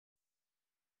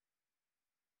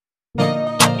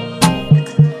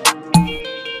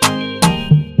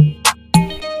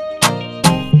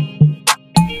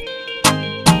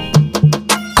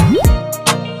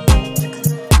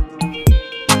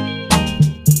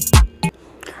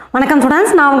வணக்கம்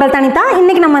ஸ்டூடண்ட்ஸ், நான் உங்கள் தனிதா.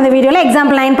 இன்னைக்கு நம்ம இந்த வீடியோவில்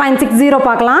எக்ஸாம்பிள் 9.60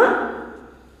 பார்க்கலாம்.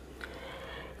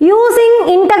 Using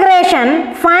integration,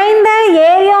 find the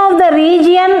area of the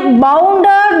region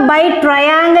bounded by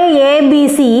triangle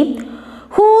ABC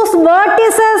whose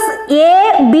vertices A,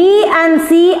 B and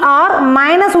C are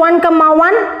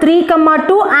 -1,1,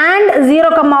 3,2 and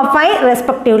 0,5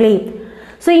 respectively.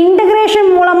 So integration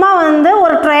மூலமாக வந்து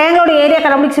ஒரு ட்ரையாங்கிளோட ஏரியா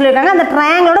கண்டுபிடிக்க சொல்லியிருக்காங்க. அந்த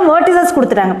ட்ரையாங்கிளோட வெர்டிசஸ்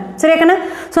கொடுத்துட்டாங்க. சரியாக்கண்ணா?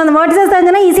 ஸோ அந்த வெர்டிசஸ்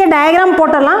தெரிஞ்சுன்னா ஈஸியாக டயக்ராம்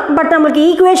போட்டுடலாம். பட் நம்மளுக்கு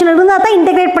ஈக்குவேஷன் இருந்தால் தான்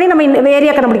இன்டெகிரேட் பண்ணி நம்ம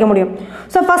ஏரியா கண்டுபிடிக்க முடியும்.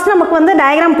 ஸோ ஃபஸ்ட் நமக்கு வந்து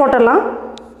டயக்ராம் போட்டுடலாம்.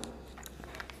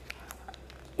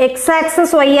 X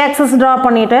access Y access draw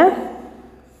பண்ணிவிட்டு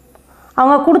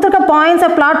அவங்க கொடுத்துருக்க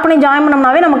பாயிண்ட்ஸை பிளாட் பண்ணி ஜாயின்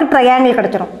பண்ணோம்னாவே நமக்கு ட்ரையாங்கிள்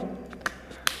கிடச்சிரும்.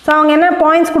 ஸோ அவங்க என்ன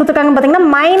பாயிண்ட்ஸ் கொடுத்துருக்காங்க பார்த்தீங்கன்னா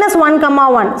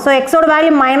 -1,1. ஸோ எக்ஸோட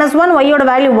வேல்யூ -1, ஒய்யோட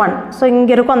வேல்யூ 1. ஸோ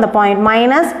இங்கே இருக்கும் அந்த பாயிண்ட்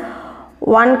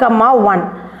 -1,1.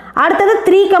 அடுத்தது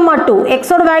 3,2.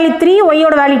 எக்ஸோட வேல்யூ 3,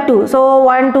 ஒய்யோட வேல்யூ 2. ஸோ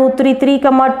 1, 2, 3,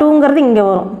 3,2ங்கிறது இங்கே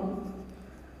வரும்.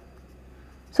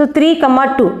 ஸோ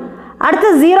 3,2.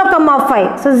 அடுத்து 0,5.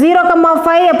 ஸோ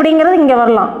 0,5 அப்படிங்கிறது இங்கே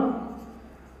வரலாம்.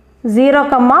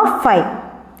 0,5.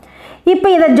 இப்போ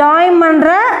இதை ஜாயின்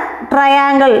பண்ணுற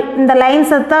ட்ரையாங்கிள் இந்த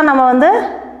லைன்ஸை தான் நம்ம வந்து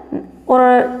ஒரு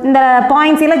இந்த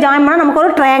பாயிண்ட்ஸில் ஜாயின் பண்ணால் நமக்கு ஒரு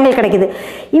ட்ரையாங்கிள் கிடைக்குது.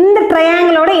 இந்த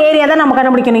ட்ரையாங்கிளோட ஏரியா தான் நம்ம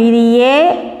கண்டுபிடிக்கணும். இது ஏ,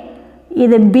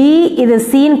 இது பி, இது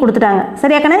சின்னு கொடுத்துட்டாங்க.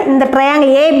 சரியாக்கண்ணே? இந்த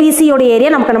ட்ரையாங்கிள் ஏபிசியோட ஏரியா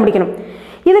நம்ம கண்டுபிடிக்கணும்.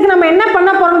 இதுக்கு நம்ம என்ன பண்ண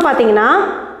போகிறோம்னு பார்த்தீங்கன்னா,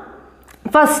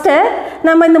 ஃபஸ்ட்டு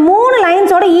நம்ம இந்த 3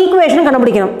 லைன்ஸோட ஈக்குவேஷனை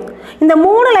கண்டுபிடிக்கணும். இந்த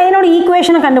 3 லைனோட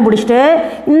ஈக்குவேஷனை கண்டுபிடிச்சிட்டு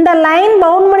இந்த லைன்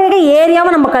பவுண்ட் பண்ணியிருக்க ஏரியாவை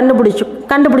நம்ம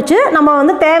கண்டுபிடிச்சி நம்ம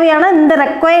வந்து தேவையான இந்த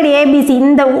ரெக்வயர்டு ஏபிசி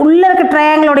இந்த உள்ளே இருக்க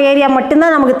ட்ரையாங்கிளோட ஏரியா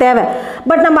மட்டும்தான் நமக்கு தேவை.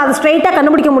 பட் நம்ம அதை ஸ்ட்ரைட்டாக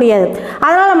கண்டுபிடிக்க முடியாது.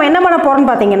 அதனால் நம்ம என்ன பண்ண போகிறோம்னு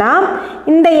பார்த்தீங்கன்னா,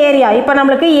 இந்த ஏரியா இப்போ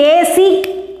நம்மளுக்கு ஏசி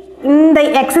இந்த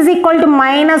x =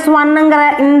 -1ங்கிற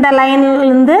இந்த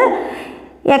லைன்லேருந்து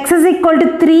x =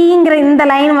 3ங்கிற இந்த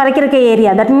லைன் வரைக்கும் இருக்க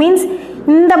ஏரியா, தட் மீன்ஸ்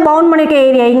இந்த பவுண்ட் பண்ணிக்க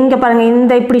ஏரியா இங்கே பாருங்கள்,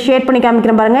 இந்த இப்படி ஷேட் பண்ணி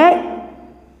காமிக்கிறேன் பாருங்கள்.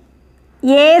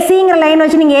 ஏசிங்கிற லைன்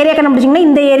வச்சு நீங்கள் ஏரியா கண்டுபிடிச்சிங்கன்னா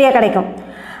இந்த ஏரியா கிடைக்கும்.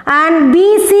 அண்ட்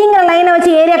பிசிங்கிற லைனை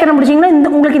வச்சு ஏரியா கண்டுபிடிச்சிங்கன்னா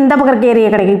உங்களுக்கு இந்த பக்கம் இருக்க ஏரியா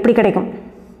கிடைக்கும். இப்படி கிடைக்கும்.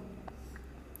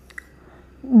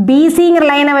 பிசிங்கிற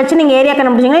லைனை வச்சு நீங்கள் ஏரியா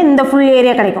கண்டுபிடிச்சிங்கன்னா இந்த ஃபுல்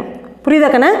ஏரியா கிடைக்கும்.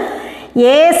 புரியுதாக்கண்ணே?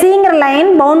 ஏசிங்கிற லைன்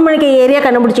பவுண்ட் பண்ணிக்க ஏரியா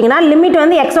கண்டுபிடிச்சிங்கன்னா லிமிட்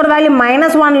வந்து எக்ஸோட வேல்யூ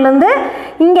 -1லேருந்து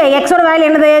இங்கே எக்ஸோட வேல்யூ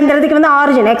என்னது, இந்த இடத்துக்கு வந்து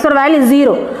ஆரிஜின் எக்ஸோட வேல்யூ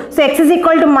 0. ஸோ x =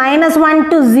 -1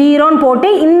 to 0ன்னு போட்டு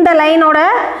இந்த லைனோட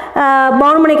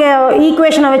பவுண்ட் பண்ணிக்க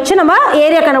ஈக்குவேஷனை வச்சு நம்ம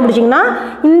ஏரியா கண்டுபிடிச்சிங்கன்னா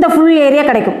இந்த ஃபுல் ஏரியா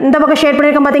கிடைக்கும். இந்த பக்கம் ஷேட்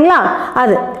பண்ணியிருக்கோம் பார்த்தீங்களா,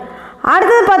 அது.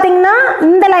 அடுத்தது பார்த்தீங்கன்னா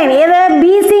இந்த லைன் எதை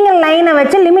பிசிங்கிற லைனை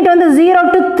வச்சு லிமிட் வந்து 0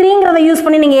 to 3ங்கிறத யூஸ்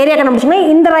பண்ணி நீங்கள் ஏரியா கண்டுபிடிச்சிங்கன்னா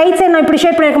இந்த ரைட் சைடு நான் இப்படி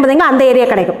ஷேட் பண்ணியிருக்கோம் பார்த்தீங்கன்னா அந்த ஏரியா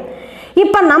கிடைக்கும்.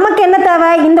 இப்போ நமக்கு என்ன தேவை,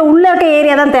 இந்த உள்ளே இருக்க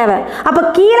ஏரியா தான் தேவை. அப்போ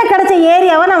கீழே கிடைச்ச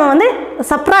ஏரியாவை நம்ம வந்து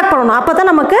சப்ராக்ட் பண்ணணும். அப்போ தான்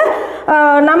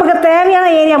நமக்கு தேவையான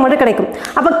ஏரியா மட்டும் கிடைக்கும்.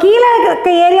 அப்போ கீழே இருக்க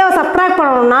ஏரியாவை சப்ராக்ட்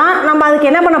பண்ணணும்னா நம்ம அதுக்கு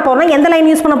என்ன பண்ண போகிறோம், எந்த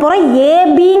லைன் யூஸ் பண்ண போகிறோம்,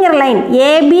 ஏபிங்கிற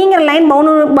லைன்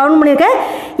பவுண்ட் பண்ணியிருக்க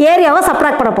ஏரியாவை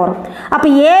சப்ராக்ட் பண்ண போகிறோம். அப்போ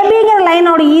ஏபிங்கிற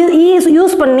லைனோட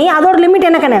யூஸ் பண்ணி அதோட லிமிட்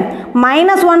என்ன கண்ணு,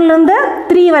 -1லேருந்து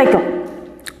 3 வரைக்கும்.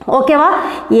 ஓகேவா?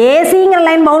 ஏசிங்கிற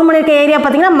லைன் பவுண்ட் பண்ணியிருக்க ஏரியா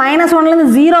பார்த்தீங்கன்னா -1லேருந்து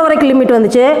 0 வரைக்கும் லிமிட்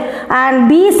வந்துச்சு. அண்ட்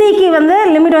பிசிக்கு வந்து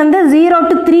லிமிட் வந்து 0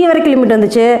 to 3 வரைக்கும் லிமிட்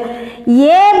வந்துச்சு.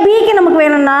 ஏபிக்கு நமக்கு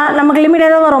வேணும்னா நமக்கு லிமிட்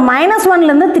எதாவது வரும்,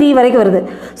 -1லேருந்து 3 வரைக்கும் வருது.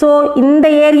 ஸோ இந்த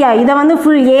ஏரியா இதை வந்து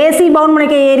ஃபுல் ஏசி பவுண்ட்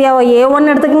பண்ணியிருக்க ஏரியாவை A1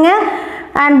 எடுத்துக்கோங்க,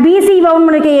 அண்ட் பிசி பவுண்ட்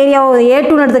பண்ணியிருக்க ஏரியாவை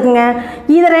A2ன்னு எடுத்துக்கோங்க.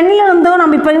 இது ரெண்டில் இருந்தும்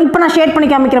நம்ம இப்போ நான் ஷேட் பண்ணி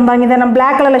காமிக்கிறேன் பாருங்க. இதை நான்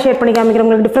பிளாக் கலரில் ஷேட் பண்ணி காமிக்கிறேன்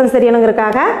உங்களுக்கு டிஃப்ரென்ஸ்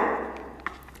தெரியணுங்கிறதுக்காக.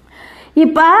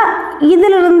 இப்போ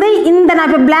இதிலிருந்து இந்த நான்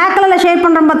இப்போ பிளாக் கலரில் ஷேட்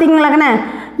பண்ணுறோம் பார்த்தீங்களாங்கண்ணே,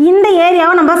 இந்த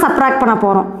ஏரியாவை நம்ம சப்ராக்ட் பண்ண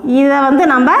போகிறோம். இதை வந்து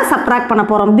நம்ம சப்ராக்ட் பண்ண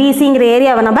போகிறோம். பிசிங்கிற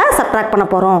ஏரியாவை நம்ம சப்ராக்ட் பண்ண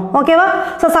போகிறோம். ஓகேவா?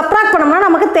 ஸோ சப்ராக்ட் பண்ணோம்னா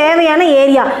நமக்கு தேவையான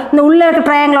ஏரியா இந்த உள்ளே இருக்க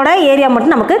ட்ரையாங்கிளோட ஏரியா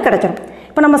மட்டும் நமக்கு கிடைச்சிடும்.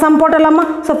 இப்போ நம்ம சம் போட்டுடலாமா?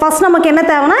 ஸோ ஃபஸ்ட் நமக்கு என்ன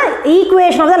தேவைன்னா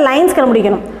ஈக்குவேஷன் ஆஃப் த லைன்ஸ்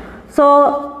கண்டுபிடிக்கணும். ஸோ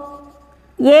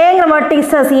ஏங்கிற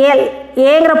வெர்டிசஸ்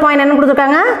ஏங்கிற பாயிண்ட் என்ன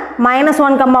கொடுத்துருக்காங்க,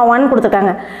 -1,1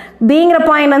 கொடுத்துருக்காங்க. பிங்கிற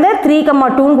பாயிண்ட் வந்து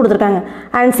 3,2ன்னு கொடுத்துருக்காங்க.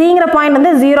 அண்ட் சிங்கிற பாயிண்ட்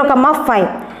வந்து 0,5.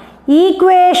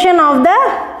 Equation of the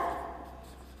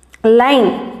line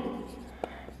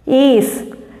is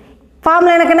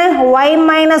formula எனக்குன்னு y -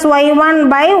 y1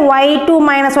 by y2 -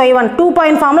 y1 2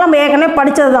 point formula நம்ம ஏற்கனவே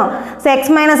படித்தது தான். So x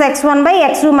 - x1 by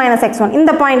x2 - x1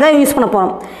 இந்த பாயிண்ட் தான் யூஸ் பண்ண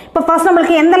போகிறோம். இப்போ ஃபர்ஸ்ட்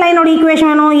நம்மளுக்கு எந்த லைனோட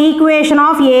ஈக்குவேஷன் வேணும், ஈக்குவேஷன்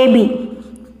ஆஃப் ஏபி.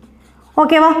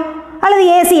 ஓகேவா? அல்லது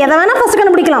ஏசி எதை வேணால் ஃபஸ்ட்டு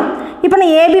கண்டுபிடிக்கலாம். இப்போ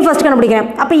நான் ஏபி ஃபஸ்ட்டு கண்டுபிடிக்கிறேன்.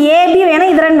 அப்போ ஏபி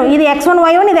வேணால் இது ரெண்டும், இது x1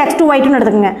 y1 இது x2 y2ன்னு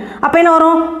எடுத்துக்கோங்க. அப்போ என்ன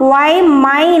வரும், y -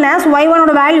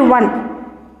 y1ஓட வேல்யூ 1.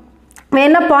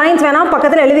 வேணா பாயிண்ட்ஸ் வேணால்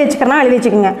பக்கத்தில் எழுதி வச்சுக்கிறேன்னா எழுதி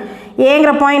வச்சுக்கோங்க.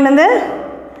 ஏங்கிற பாயிண்ட் வந்து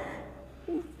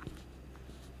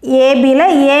ஏபியில்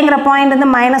ஏங்கிற பாயிண்ட் வந்து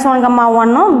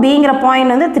 -1, பிங்கிற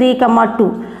பாயிண்ட் வந்து 3, 2.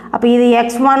 அப்போ இது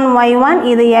x1 y1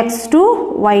 இது x2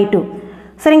 y2.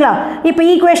 சரிங்களா? இப்போ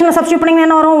ஈக்குவேஷனை சப்ஸ்டியூட் பண்ணிங்கன்னா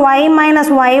என்ன வரும்? y minus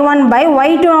y1 by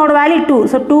y2 ஓட value 2.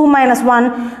 So 2 minus 1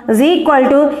 is equal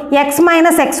to x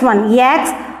minus x1. x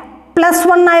plus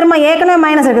 1 ஆயிருமா? ஏற்கனவே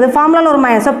மைனஸ் இருக்குது, ஃபார்முலாவில் ஒரு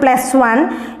மைனஸ். ஸோ +1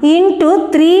 into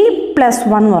 3 plus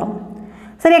 1 வரும்.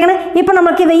 சரியாக்கண்ணே? இப்போ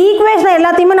நமக்கு இந்த ஈக்குவேஷன்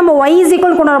எல்லாத்தையுமே நம்ம y is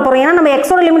equal கொண்டு வர போகிறோம். ஏன்னா நம்ம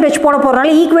எக்ஸோட லிமிட் வச்சு போட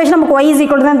போகிறனால ஈக்குவேஷன் நமக்கு y is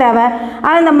equal தான் தேவை.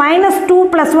 அது இந்த -2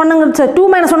 + 1 2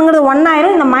 - 1ங்கிறது 1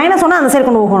 ஆயிரும். இந்த -1 அந்த சைடு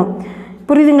கொண்டு போகணும்.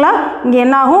 புரியுதுங்களா? இங்கே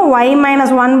என்ன ஆகும்? y minus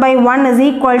 1 by 1 is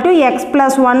equal to x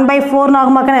plus 1 by 4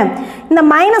 ஆகுமாக்கண்ணே? இந்த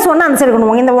 -1 அந்த சைடு கொண்டு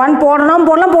போங்க. இந்த 1 போடலாம்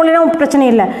போடலாம் பிரச்சனை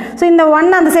இல்லை. ஸோ இந்த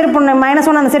 1 அந்த சைடு போடணும்,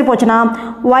 -1 அந்த சைடு போச்சுன்னா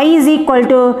y is equal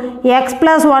to x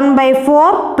plus 1 by 4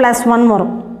 plus 1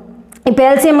 வரும். இப்போ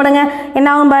எல்சிஎம் பண்ணுங்க, என்ன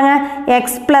ஆகும் பாருங்க? x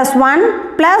plus 1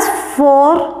 plus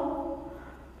 4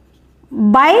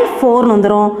 by 4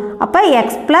 வந்துடும். அப்போ x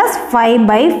plus 5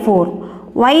 by 4.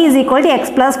 y is equal to x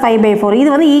plus 5 by 4. இது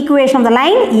வந்து equation of the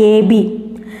line AB.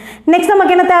 Next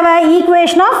நமக்கு என்ன தேவை?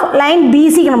 ஈக்குவேஷன் ஆஃப் லைன்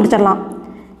BC கண்டுபிடிச்சிடலாம்.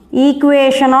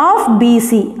 Equation of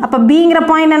BC. அப்போ பிங்கிற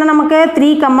பாயிண்ட் என்ன நமக்கு?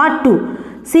 3, 2.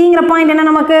 சிங்கிற பாயிண்ட் என்ன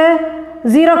நமக்கு?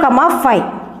 0, 5.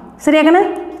 சரியாக்கண்ணே?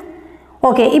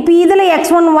 ஓகே, இப்போ இதில்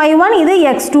x1 y1 இது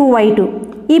x2 y2.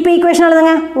 இப்போ ஈக்குவேஷன்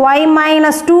எழுதுங்க. y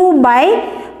minus 2 by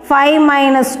 5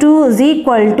 minus 2 is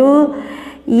equal to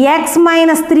x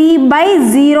minus 3 by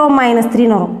 0 minus 3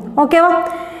 வரும். ஓகேவா?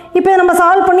 இப்போ நம்ம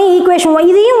சால்வ் பண்ணி ஈக்குவேஷன்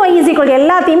இதையும் y is equal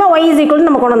எல்லாத்தையுமே y is equal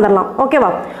நம்ம கொண்டு வந்துடலாம். ஓகேவா?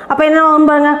 அப்போ என்ன ஆகும்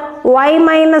பாருங்க? y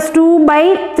minus 2 by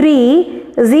 3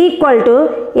 is equal to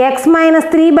x minus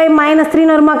 3 by minus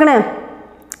 3 வருமாக்கண்ணே?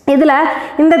 இதில்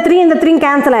இந்த 3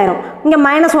 கேன்சல் ஆயிரும். இங்கே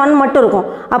 -1 மட்டும் இருக்கும்.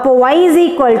 அப்போ y is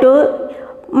equal to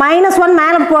 -1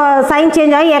 மேலே சைன்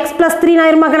சேஞ்ச் ஆகி x plus 3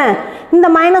 ஆயிருமாக்கண்ணே? இந்த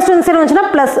 -2 சைடு வந்துச்சுன்னா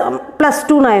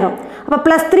 +2 ஆயிரும். அப்போ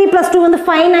 +3 + 2 வந்து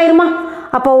 5 ஆயிருமா?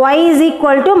 அப்போ y is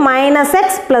equal to -x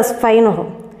plus 5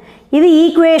 வரும். இது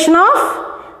ஈக்குவேஷன் ஆஃப்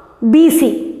BC.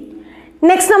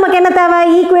 நெக்ஸ்ட் நமக்கு என்ன தேவை?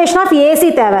 ஈக்குவேஷன் ஆஃப் AC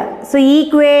தேவை. So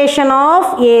equation of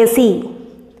AC.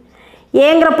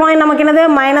 ஏங்கிற பாயிண்ட் நமக்கு என்னது?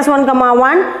 -1,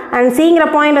 1 அண்ட் சிங்கிற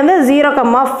பாயிண்ட் வந்து 0,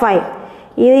 5.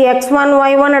 இது x1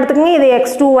 y1 எடுத்துக்கோங்க, இது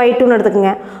x2 y2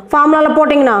 எடுத்துக்கோங்க. ஃபார்முலாவில்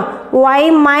போட்டிங்கன்னா y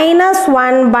minus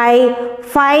 1 by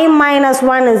 5 minus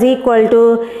 1 is equal to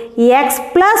x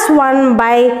plus 1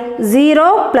 by 0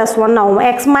 plus 1 ஆகும்.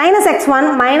 x minus x1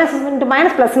 minus into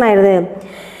minus plus ஆயிடுது.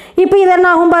 இப்போ இது என்ன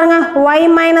ஆகும் பாருங்க? y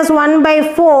minus 1 by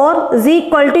 4 is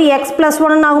equal to x plus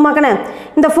 1 ஆகுமாக்கண்ணே?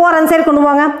 இந்த 4 அந்த சைடு கொண்டு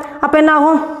போங்க. அப்போ என்ன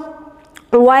ஆகும்?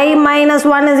 y minus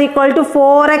 1 is equal to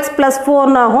 4x plus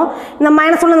 4 ஆகும். இந்த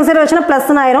 -1 அந்த சைடு வச்சுன்னா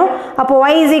ப்ளஸ் ஆயிரும். அப்போ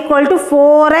y is equal to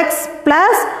 4x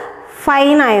plus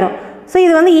 5 ஆயிரும். ஸோ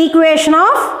இது வந்து ஈக்குவேஷன்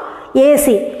ஆஃப் AC.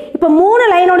 இப்போ 3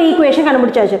 லைனோட ஈக்குவேஷன்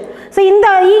கண்டுபிடிச்சாச்சு. ஸோ இந்த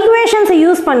ஈக்குவேஷன்ஸை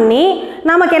யூஸ் பண்ணி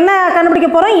நமக்கு என்ன கண்டுபிடிக்க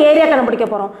போகிறோம்? ஏரியா கண்டுபிடிக்க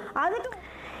போகிறோம். அதுக்கு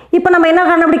இப்போ நம்ம என்ன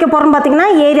கண்டுபிடிக்க போகிறோம் பார்த்தீங்கன்னா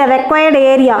ஏரியா,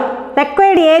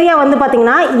 ரெக்வயர்டு ஏரியா வந்து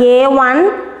பார்த்தீங்கன்னா A1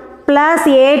 plus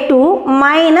A2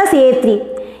 minus A3.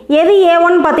 எது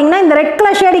A1 பார்த்தீங்கன்னா இந்த ரெட்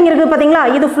கலர் ஷேடிங் இருக்குது பார்த்தீங்களா?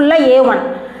 இது ஃபுல்லாக A1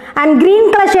 and green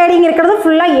colour shading இருக்கிறது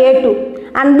ஃபுல்லாக A2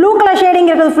 and blue colour shading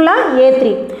இருக்கிறது ஃபுல்லாக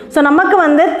A3. ஸோ நமக்கு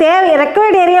வந்து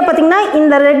ரெக்வயர்டு ஏரியா பார்த்தீங்கன்னா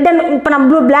இந்த ரெட் அண்ட் இப்போ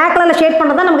நம்ம பிளாக் கலரில் ஷேட்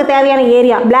பண்ணுறது தான் நமக்கு தேவையான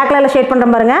ஏரியா. பிளாக் கலரில் ஷேட் பண்ணுற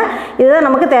பாருங்க, இதுதான்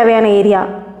நமக்கு தேவையான ஏரியா.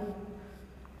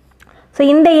 ஸோ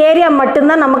இந்த ஏரியா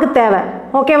மட்டும்தான் நமக்கு தேவை.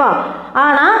 ஓகேவா?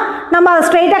 ஆனால் நம்ம அதை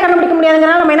ஸ்ட்ரைட்டாக கண்டுபிடிக்க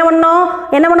முடியாதுங்கிறனால நம்ம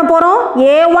என்ன பண்ண போகிறோம்?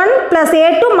 A1 plus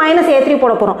A2 minus A3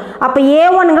 போட போகிறோம். அப்போ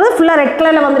A1ங்கிறது ஃபுல்லாக ரெட்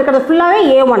கலரில் வந்திருக்கிறது ஃபுல்லாகவே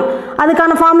A1.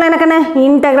 அதுக்கான ஃபார்முலா எனக்குன்னு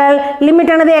இன்டெக்ரல்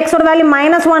லிமிட் என்னது? எக்ஸோட value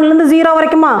 -1லேருந்து 0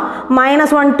 வரைக்குமா?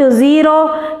 -1 to 0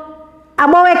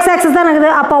 above x axis தான்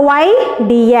இருக்குது. அப்போ y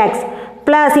dx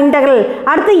plus இன்டெக்ரல்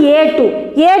அடுத்து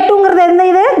A2ங்கிறது எந்த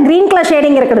இது? க்ரீன் கலர்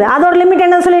ஷேடிங் இருக்கிறது. அதோட லிமிட்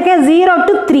என்ன சொல்லியிருக்கேன்? 0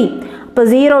 to 3. இப்போ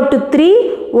 0 to 3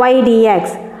 y dx.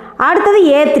 அடுத்தது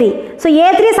A3. ஸோ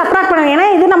A3 சப்ராக்ட் பண்ணுங்க, ஏன்னா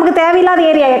இது நமக்கு தேவையில்லாத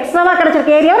ஏரியா, எக்ஸ்ட்ராவாக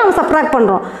கிடச்சிருக்க ஏரியாவை நம்ம சப்ராக்ட்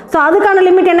பண்ணுறோம். ஸோ அதுக்கான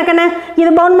லிமிட் என்னக்கண்ணே? இது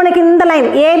பவுண்ட் பண்ணிக்கு இந்த லைன்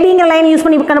ஏபிங்கிற லைன் யூஸ்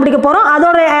பண்ணி கண்டுபிடிக்க போகிறோம்.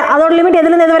 அதோட லிமிட்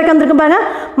எதுலேருந்து எது வரைக்கும் வந்திருக்கு பாருங்க?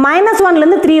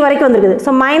 -1லேருந்து 3 வரைக்கும் வந்திருக்குது.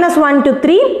 So -1 to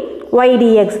 3 y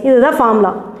dx. இதுதான்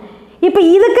ஃபார்முலா. இப்போ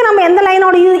இதுக்கு நம்ம எந்த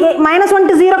லைனோட -1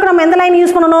 to 0க்கு நம்ம எந்த லைன்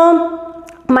யூஸ் பண்ணணும்?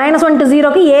 -1 to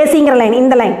 0க்கு ஏசிங்கிற லைன்,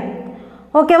 இந்த லைன்.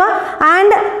 ஓகேவா?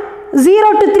 அண்ட் 0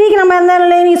 to 3க்கு நம்ம எந்த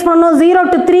லைன் யூஸ் பண்ணணும்? 0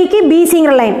 to 3க்கு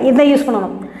பிசிங்கிற லைன் இதை யூஸ்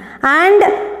பண்ணணும். அண்ட்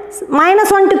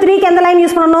 -1 to 3க்கு எந்த லைன்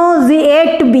யூஸ் பண்ணணும்? A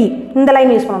to B இந்த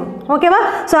லைன் யூஸ் பண்ணணும். ஓகேவா?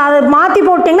 ஸோ அதை மாற்றி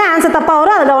போட்டிங்கன்னா ஆன்சர் தப்பாக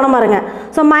வரும், அது கவனமாக இருங்க.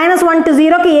 ஸோ -1 to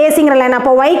 0க்கு ஏசிங்கிற லைன்.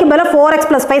 அப்போ yக்கு பதிலாக 4x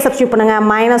plus 5 சப்ஸ்டியூட் பண்ணுங்க.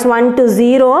 -1 to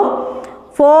 0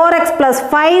 4x plus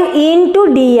 5 into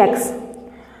dx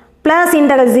plus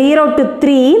integral 0 to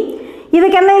 3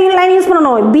 இதுக்கு என்ன லைன் யூஸ்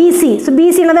பண்ணணும் BC ஸோ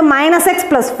BC என்னது minus x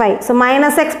plus 5 so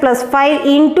minus x plus 5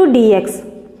 into dx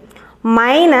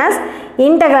minus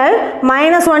integral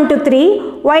minus 1 to 3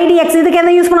 y dx இதுக்கு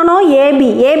என்ன use பண்ணணும் AB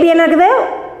என்ன இருக்குது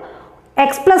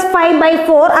x plus 5 by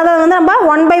 4 அதாவது வந்து நம்ம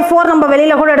 1 by 4 நம்ம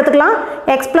வெளியில் கூட எடுத்துக்கலாம்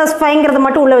x plus 5ங்கிறது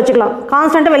மட்டும் உள்ளே வச்சுக்கலாம்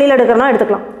கான்ஸ்டன்ட்டை வெளியில் எடுக்கிறனா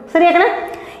எடுத்துக்கலாம் சரியா கண்ணே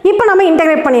இப்போ நம்ம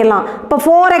இன்டெகிரேட் பண்ணிடலாம் இப்போ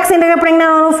 4x இன்டெகிரேட் பண்ணிங்கன்னா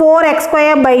 4x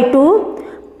square by 2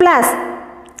 plus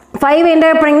 5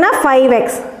 integrate பண்ணிங்கன்னா 5x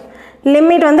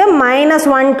லிமிட் வந்து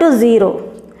 -1 to 0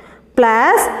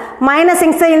 plus minus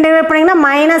x integrate பண்ணிங்கன்னா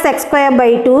minus x square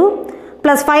by 2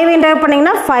 plus 5 integrate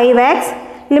பண்ணிங்கன்னா 5x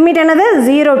லிமிட் என்னது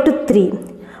 0 to 3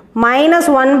 minus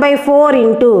 1 by 4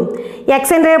 into x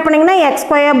integrate பண்ணிங்கன்னா x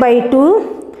square by 2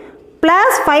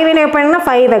 plus 5 integrate பண்ணிங்கன்னா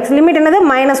 5x limit என்னது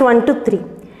 -1 to 3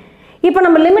 இப்போ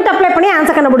நம்ம லிமிட் அப்ளை பண்ணி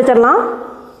ஆன்சர் கண்டுபிடிச்சிடலாம்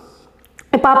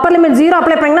இப்போ அப்பர் லிமிட் 0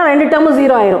 அப்ளை பண்ணிங்கன்னா ரெண்டு டேர்மும்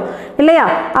 0 ஆயிரும் இல்லையா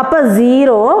அப்போ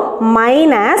 0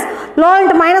 மைனஸ் லோவர்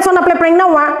லிமிட் -1 அப்ளை பண்ணிங்கன்னா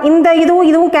இந்த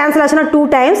இதுவும் கேன்சல் ஆச்சுன்னா 2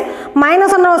 டைம்ஸ்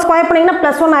 -1 ஸ்கொயர் பண்ணிங்கன்னா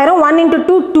 +1 ஆயிரும் 1 into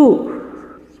 2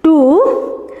 2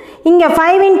 இங்கே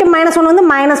 5 into -1 வந்து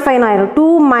 -5 ஆயிரும் 2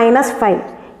 minus 5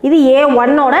 இது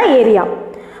A1 ஓட area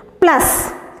plus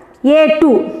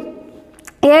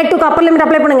A2க்கு upper limit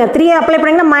apply பண்ணுங்க 3 அப்ளை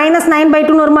பண்ணிங்கன்னா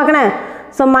 -9/2 வருமாக்கண்ணே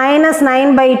ஸோ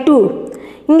 -9/2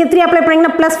 இங்கே 3 அப்ளை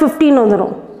பண்ணிங்கன்னா +15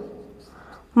 வந்துடும்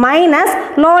மைனஸ்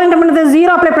லோவர் லிமிட் 0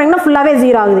 அப்ளை பண்ணிங்கன்னா ஃபுல்லாகவே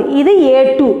 0 ஆகுது இது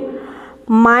A2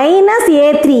 மைனஸ்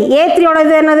A3ஓட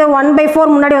இது என்னது 1/4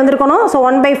 முன்னாடி வந்திருக்கணும் ஸோ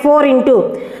 1/4 into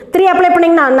 3 அப்ளை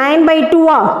பண்ணிங்கன்னா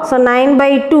 9/2 ஸோ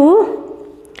 9/2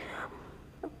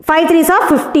 5 3s are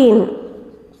 15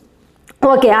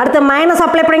 ஓகே அடுத்து மைனஸ்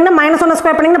அப்ளை பண்ணிங்கன்னா -1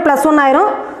 ஸ்கொயர் பண்ணிங்கன்னா +1 ஆயிரும்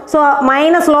ஸோ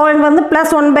மைனஸ் லோவர் வந்து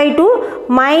 +1/2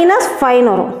 -5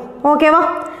 வரும் ஓகேவா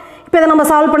இப்போ இதை நம்ம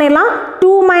சால்வ் பண்ணிடலாம்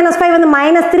 2 - 5 வந்து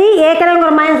 -3 ஏற்கனவே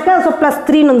ஒரு மைனஸ்க்கு ஸோ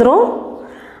 +3 வந்துடும்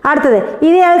அடுத்தது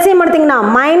இது எல்சிஎம் எடுத்திங்கன்னா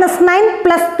 -9 +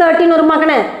 13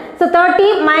 வருமாக்கண்ணே ஸோ 30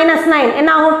 - 9 என்ன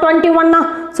ஆகும் 21 தான்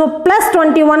ஸோ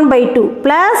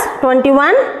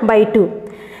 +21/2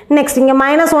 நெக்ஸ்ட் இங்கே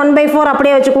 -1/4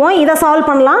 அப்படியே வச்சுக்குவோம் இதை சால்வ்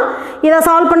பண்ணலாம் இதை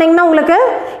சால்வ் பண்ணிங்கன்னா உங்களுக்கு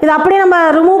இதை அப்படியே நம்ம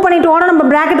ரிமூவ் பண்ணிட்டு கூட நம்ம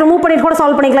ப்ராக்கெட் ரிமூவ் பண்ணிட்டு கூட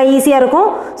சால்வ் பண்ணிக்கலாம் ஈஸியாக இருக்கும்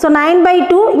ஸோ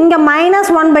 9/2 இங்கே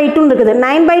 -1/2 இருக்குது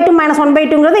 9/2 -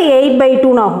 1/2ங்கிறது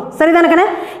 8/2 ஆகும் சரிதானே கண்ணே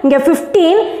இங்கே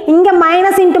 15 இங்கே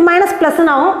மைனஸ் இன்ட்டு மைனஸ்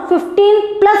ப்ளஸ்ன்னு ஆகும் 15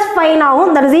 + 5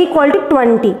 ஆகும் தட் இஸ் ஈக்குவல் டு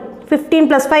 20 15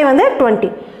 + 5 வந்து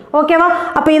 20 ஓகேவா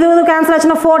அப்போ இது கேன்சல்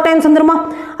ஆச்சுன்னா 4 டைம்ஸ் வந்துருமா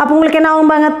அப்போ உங்களுக்கு என்ன ஆகும்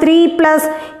பாருங்க 3 +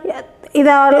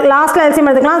 இதை லாஸ்ட்டில் எல்சிஎம்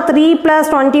எடுத்துக்கலாம் 3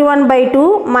 + 21/2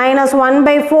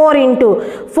 -1/4 into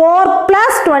 4 +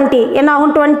 20 என்ன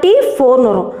ஆகும் 24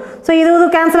 வரும் ஸோ இது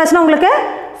கேன்சல் ஆச்சுன்னா உங்களுக்கு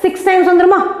 6 டைம்ஸ்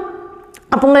வந்துருமா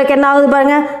அப்போ உங்களுக்கு என்ன ஆகுது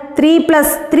பாருங்க 3 +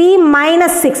 3 -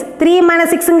 6 3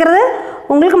 - 6ங்கிறது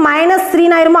உங்களுக்கு -3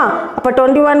 ஆயிருமா அப்போ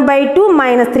 21/2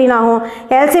 -3 ஆகும்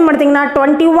எல்சிஎம் எடுத்திங்கன்னா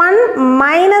 21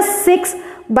 -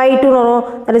 6/2 வரும்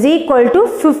that is equal to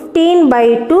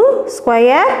 15/2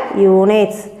 square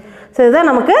units so இதுதான்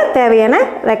நமக்கு தேவையான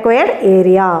ரெக்வயர்ட்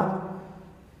ஏரியா